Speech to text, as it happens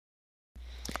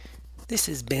This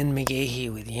is Ben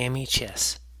McGahee with Yamie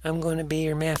Chess. I'm going to be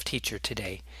your math teacher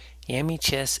today. Yamie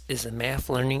Chess is a math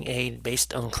learning aid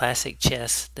based on classic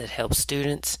chess that helps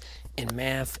students in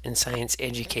math and science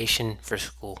education for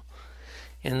school.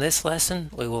 In this lesson,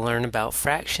 we will learn about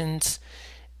fractions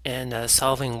and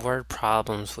solving word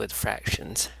problems with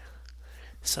fractions.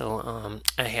 So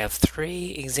I have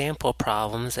 3 example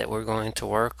problems that we're going to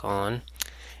work on.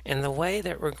 And the way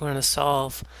that we're going to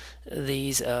solve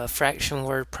these fraction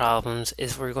word problems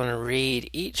is we're going to read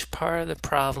each part of the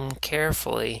problem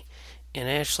carefully and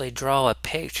actually draw a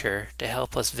picture to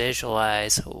help us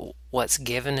visualize what's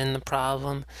given in the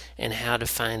problem and how to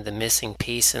find the missing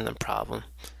piece in the problem.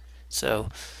 So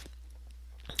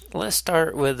let's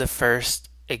start with the first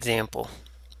example.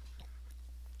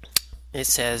 It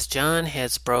says John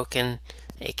has broken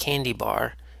a candy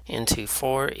bar into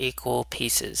 4 equal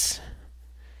pieces.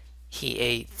 He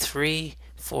ate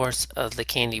 3/4 of the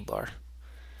candy bar.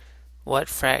 What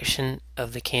fraction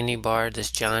of the candy bar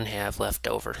does John have left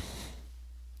over?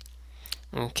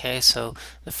 Okay, so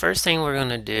the first thing we're going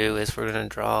to do is we're going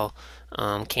to draw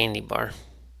candy bar.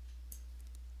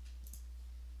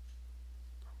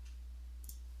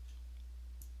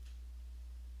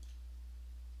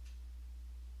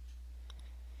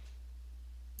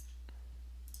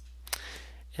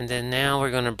 And then now we're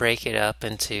going to break it up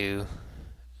into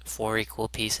 4 equal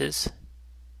pieces.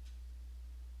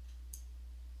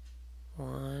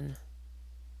 1,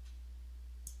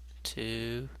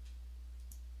 2,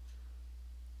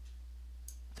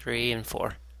 3, and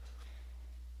 4.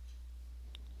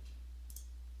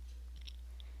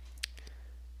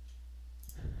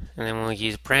 And then we'll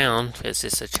use brown because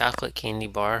it's a chocolate candy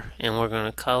bar, and we're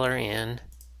going to color in.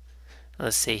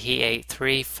 Let's see, he ate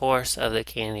 3/4 of the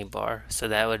candy bar. So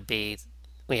that would be,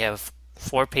 we have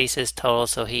 4 pieces total,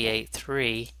 so he ate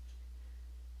 3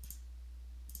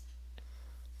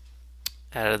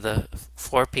 out of the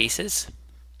 4 pieces.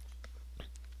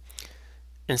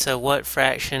 And so what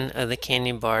fraction of the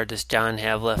candy bar does John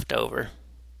have left over?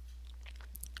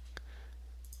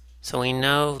 So we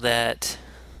know that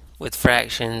with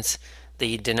fractions,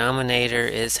 the denominator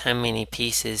is how many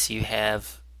pieces you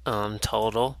have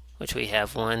total, which we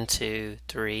have 1, 2,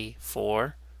 3,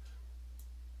 4.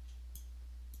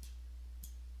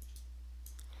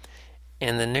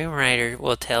 And the numerator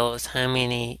will tell us how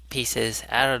many pieces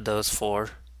out of those 4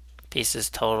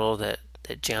 pieces total that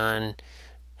John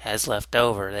has left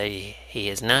over, that he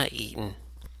has not eaten.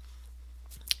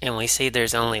 And we see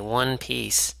there's only 1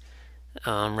 piece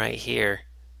right here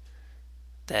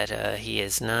that he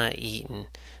has not eaten.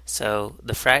 So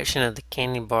the fraction of the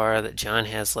candy bar that John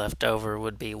has left over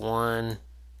would be 1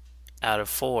 out of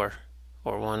 4,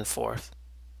 or 1/4.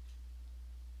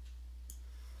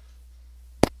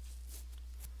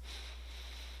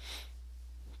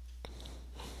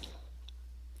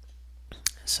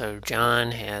 So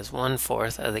John has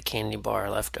 1/4 of the candy bar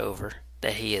left over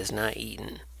that he has not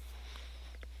eaten.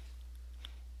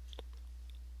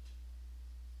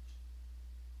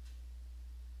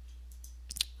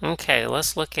 Okay,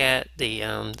 let's look at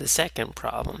the second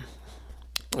problem.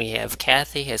 We have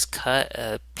Kathy has cut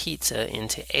a pizza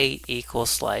into 8 equal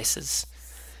slices.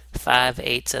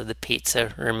 5/8 of the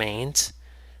pizza remains.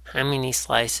 How many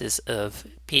slices of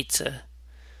pizza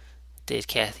did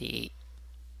Kathy eat?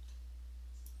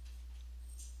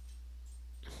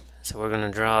 So we're going to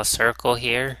draw a circle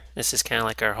here. This is kind of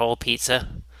like our whole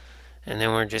pizza. And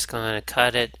then we're just going to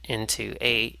cut it into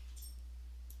 8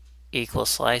 equal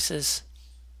slices.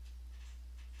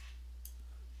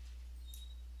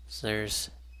 So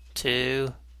there's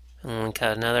 2. And when we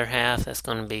cut another half, that's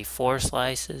going to be 4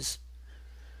 slices.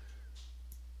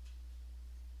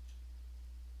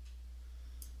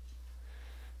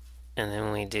 And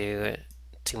then we do it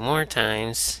 2 more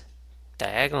times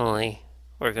diagonally.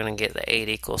 We're going to get the 8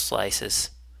 equal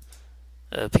slices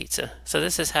of pizza. So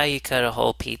this is how you cut a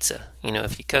whole pizza. You know,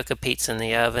 if you cook a pizza in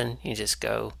the oven, you just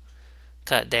go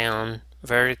cut down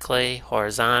vertically,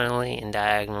 horizontally, and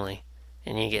diagonally,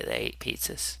 and you get the 8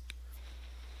 pizzas.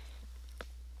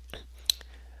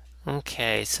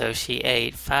 Okay, so she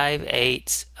ate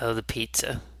 5/8 of the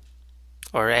pizza,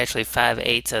 or actually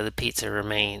 5/8 of the pizza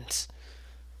remains.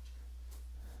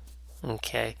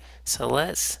 Okay, so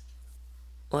let's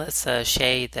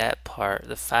shade that part,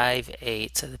 the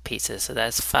 5/8 of the pizza. So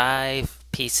that's 5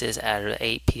 pieces out of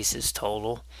 8 pieces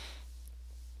total.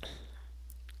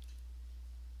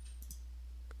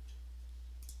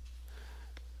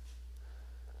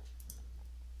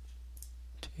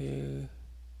 Two,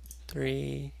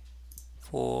 3,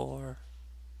 4,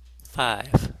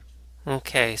 5.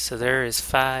 Okay, so there is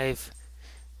 5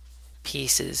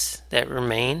 pieces that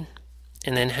remain.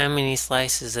 And then how many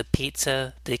slices of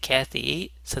pizza did Kathy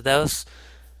eat? So those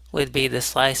would be the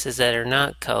slices that are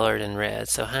not colored in red.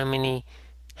 So how many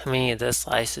of those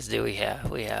slices do we have?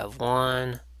 We have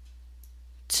 1,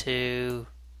 2,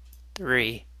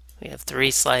 3. We have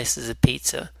 3 slices of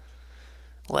pizza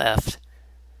left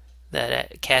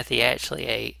that Kathy actually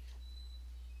ate.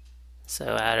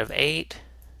 So out of 8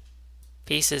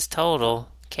 pieces total,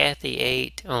 Kathy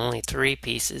ate only 3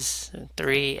 pieces.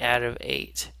 3 out of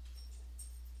 8.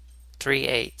 3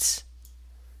 eighths.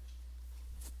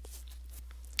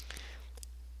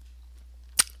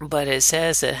 But it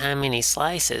says that how many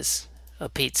slices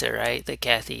of pizza, right, that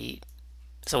Kathy eat.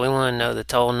 So we want to know the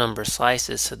total number of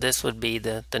slices. So this would be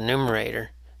the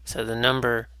numerator. So the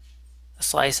number of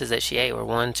slices that she ate were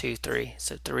 1, 2, 3.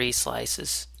 So 3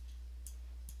 slices.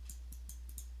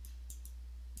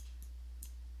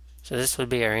 So this would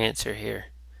be our answer here.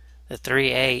 The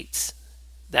 3 eighths,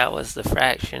 that was the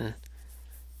fraction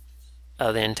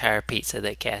of the entire pizza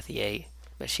that Kathy ate.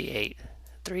 But she ate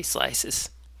 3 slices.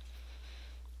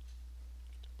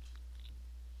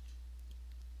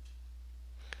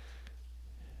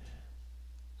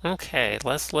 Okay,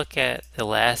 let's look at the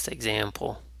last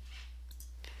example.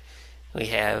 We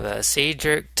have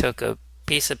Cedric took a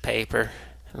piece of paper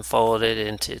and folded it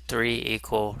into 3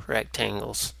 equal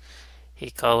rectangles. He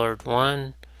colored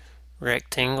 1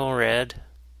 rectangle red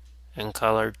and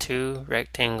colored 2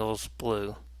 rectangles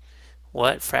blue.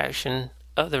 What fraction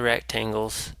of the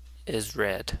rectangles is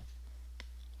red?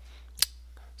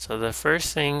 So the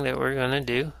first thing that we're going to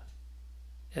do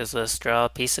is let's draw a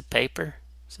piece of paper.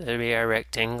 So that'll be our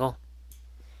rectangle.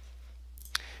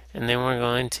 And then we're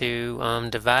going to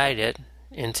divide it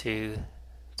into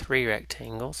 3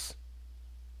 rectangles.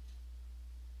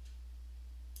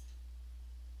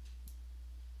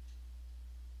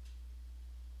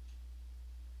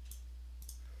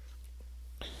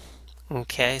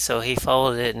 Okay, so he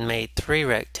folded it and made 3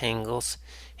 rectangles.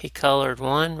 He colored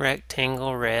 1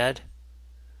 rectangle red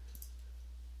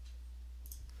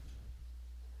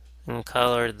and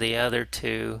colored the other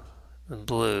 2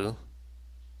 blue.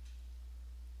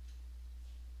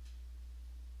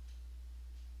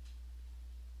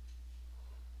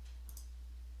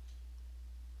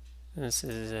 This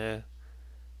is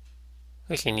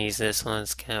we can use this one,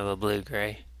 it's kind of a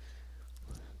blue-gray.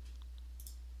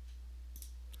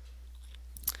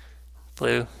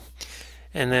 Blue.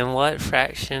 And then what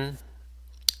fraction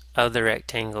of the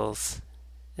rectangles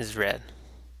is red?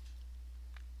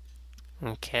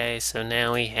 Okay, so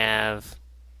now we have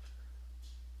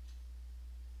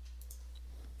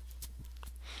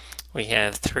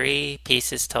 3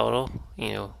 pieces total,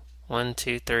 1,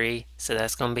 2, 3, so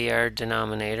that's going to be our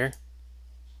denominator.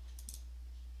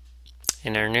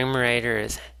 And our numerator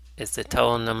is the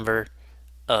total number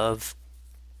of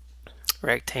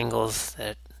rectangles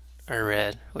that are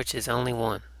red, which is only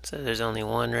 1. So there's only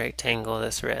 1 rectangle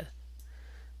that's red.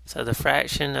 So the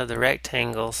fraction of the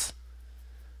rectangles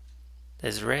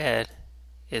that's red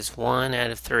is 1 out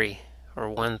of 3, or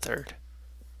 1/3.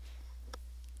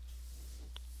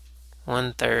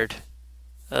 1/3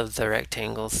 of the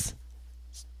rectangles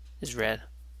is red.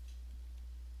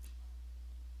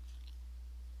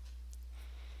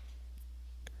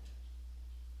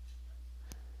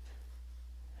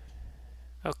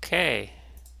 Okay,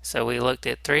 so we looked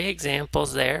at 3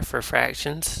 examples there for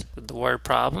fractions with the word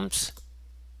problems.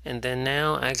 And then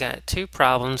now I got 2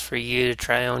 problems for you to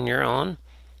try on your own.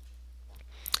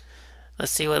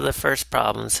 Let's see what the first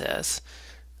problem says.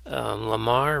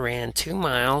 Lamar ran 2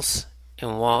 miles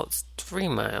and walked 3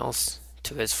 miles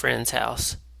to his friend's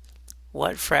house.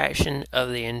 What fraction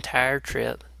of the entire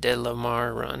trip did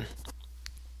Lamar run?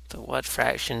 So what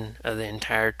fraction of the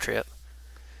entire trip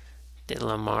did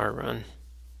Lamar run?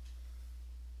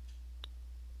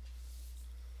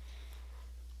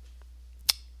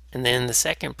 And then the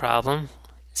second problem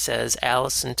says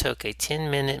Allison took a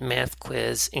 10-minute math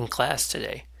quiz in class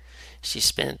today. She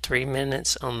spent 3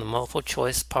 minutes on the multiple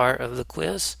choice part of the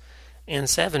quiz and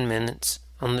 7 minutes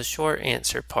on the short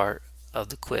answer part of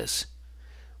the quiz.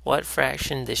 What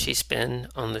fraction did she spend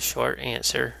on the short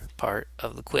answer part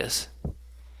of the quiz?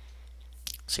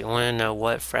 So you want to know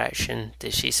what fraction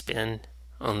did she spend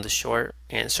on the short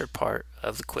answer part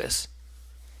of the quiz.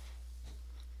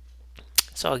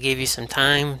 So I'll give you some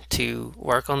time to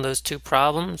work on those 2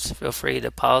 problems. Feel free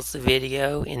to pause the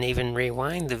video and even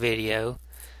rewind the video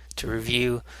to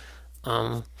review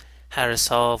how to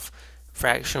solve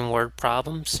fraction word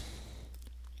problems.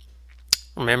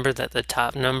 Remember that the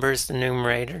top number is the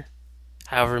numerator,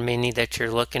 however many that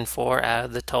you're looking for out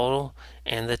of the total,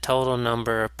 and the total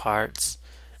number of parts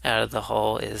out of the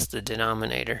whole is the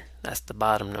denominator. That's the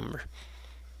bottom number.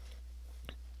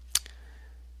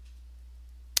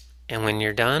 And when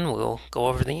you're done, we'll go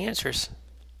over the answers.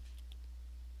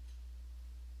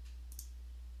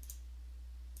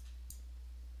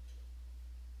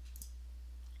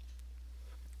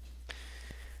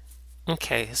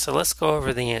 Okay, so let's go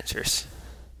over the answers.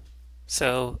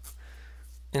 So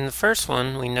in the first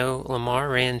one, we know Lamar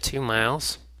ran 2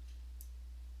 miles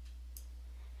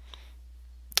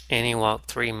and he walked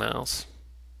 3 miles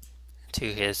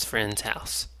to his friend's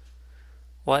house.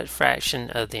 What fraction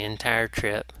of the entire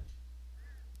trip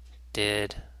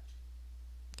did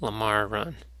Lamar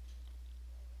run?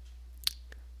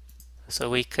 So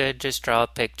we could just draw a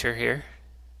picture here,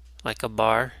 like a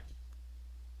bar.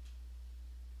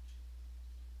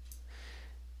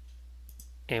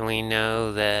 And we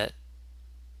know that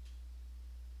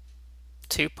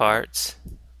 2 parts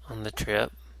on the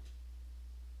trip.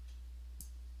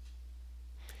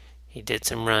 He did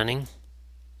some running.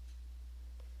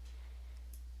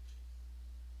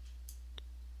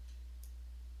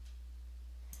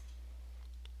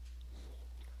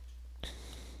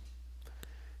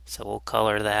 So we'll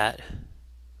color that.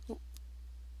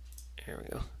 There we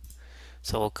go.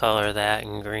 So we'll color that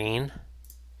in green.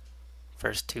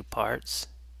 First 2 parts.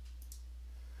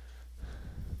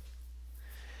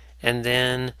 And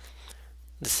then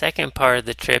the second part of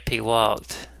the trip he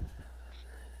walked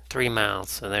 3 miles.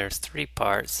 So there's 3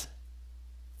 parts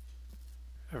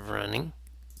of running.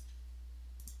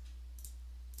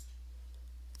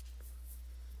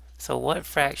 So what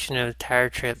fraction of the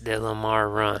entire trip did Lamar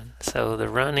run? So the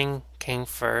running came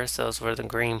first. Those were the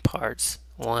green parts.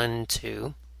 1,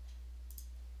 2.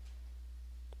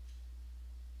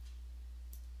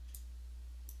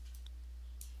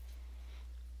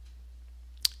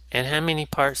 And how many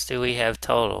parts do we have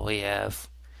total? We have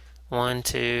 1,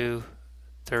 2,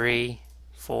 3,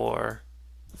 4,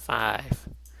 5.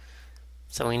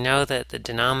 So we know that the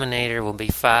denominator will be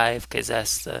 5 because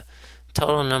that's the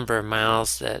total number of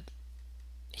miles that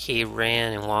he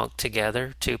ran and walked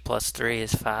together. 2 plus 3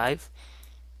 is 5.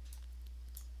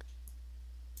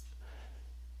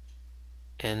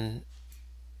 And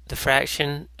the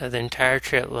fraction of the entire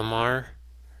trip Lamar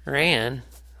ran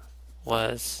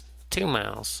was 2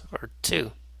 miles, or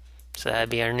 2. So that'd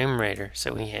be our numerator.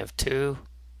 So we have 2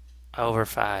 over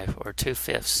 5, or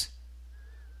 2/5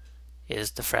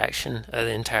 is the fraction of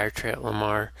the entire trip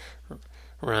Lamar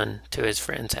run to his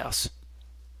friend's house.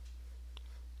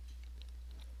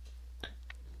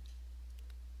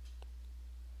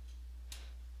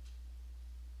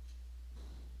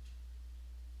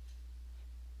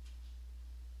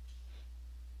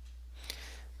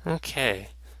 Okay,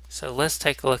 so let's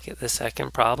take a look at the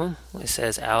second problem. It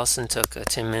says Allison took a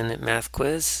 10-minute math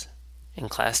quiz in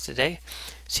class today.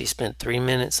 She spent 3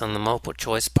 minutes on the multiple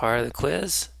choice part of the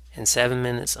quiz and 7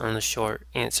 minutes on the short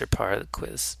answer part of the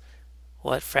quiz.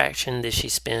 What fraction did she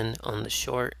spend on the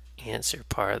short answer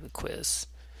part of the quiz?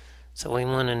 So we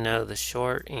want to know the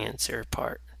short answer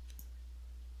part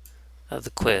of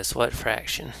the quiz. What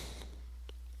fraction?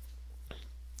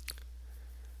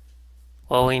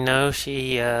 Well, we know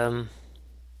she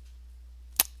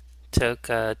took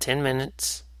 10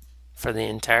 minutes for the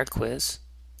entire quiz.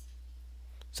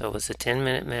 So it was a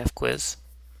 10-minute math quiz.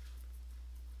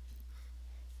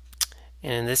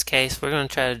 And in this case, we're going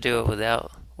to try to do it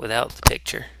without the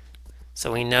picture.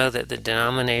 So we know that the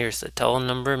denominator is the total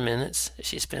number of minutes that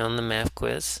she spent on the math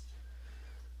quiz.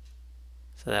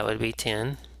 So that would be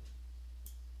 10.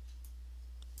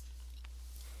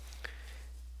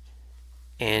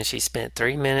 And she spent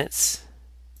 3 minutes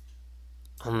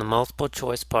on the multiple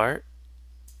choice part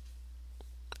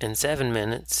and 7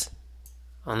 minutes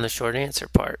on the short answer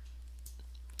part.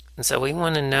 And so we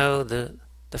want to know the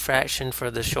fraction for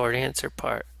the short answer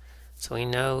part. So we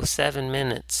know 7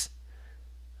 minutes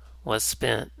was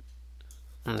spent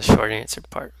on the short answer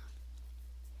part.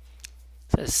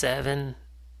 So 7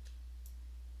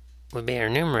 would be our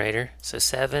numerator. So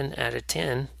 7 out of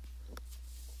 10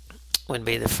 would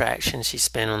be the fraction she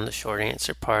spent on the short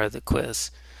answer part of the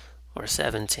quiz, or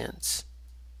 7/10.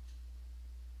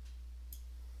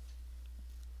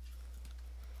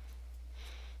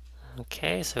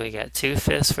 Okay, so we got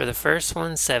 2/5 for the first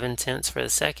one, 7/10 for the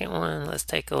second one. Let's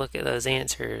take a look at those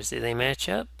answers. Do they match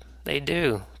up? They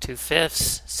do.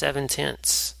 2/5,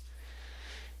 7/10.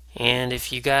 And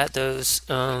if you got those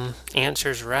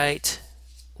answers right,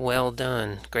 well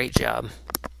done. Great job.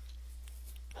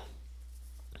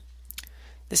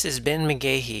 This is Ben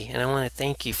McGahee, and I want to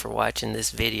thank you for watching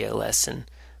this video lesson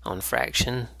on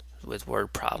fraction with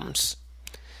word problems.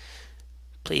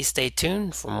 Please stay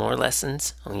tuned for more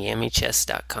lessons on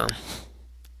YamieChess.com.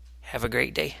 Have a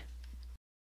great day.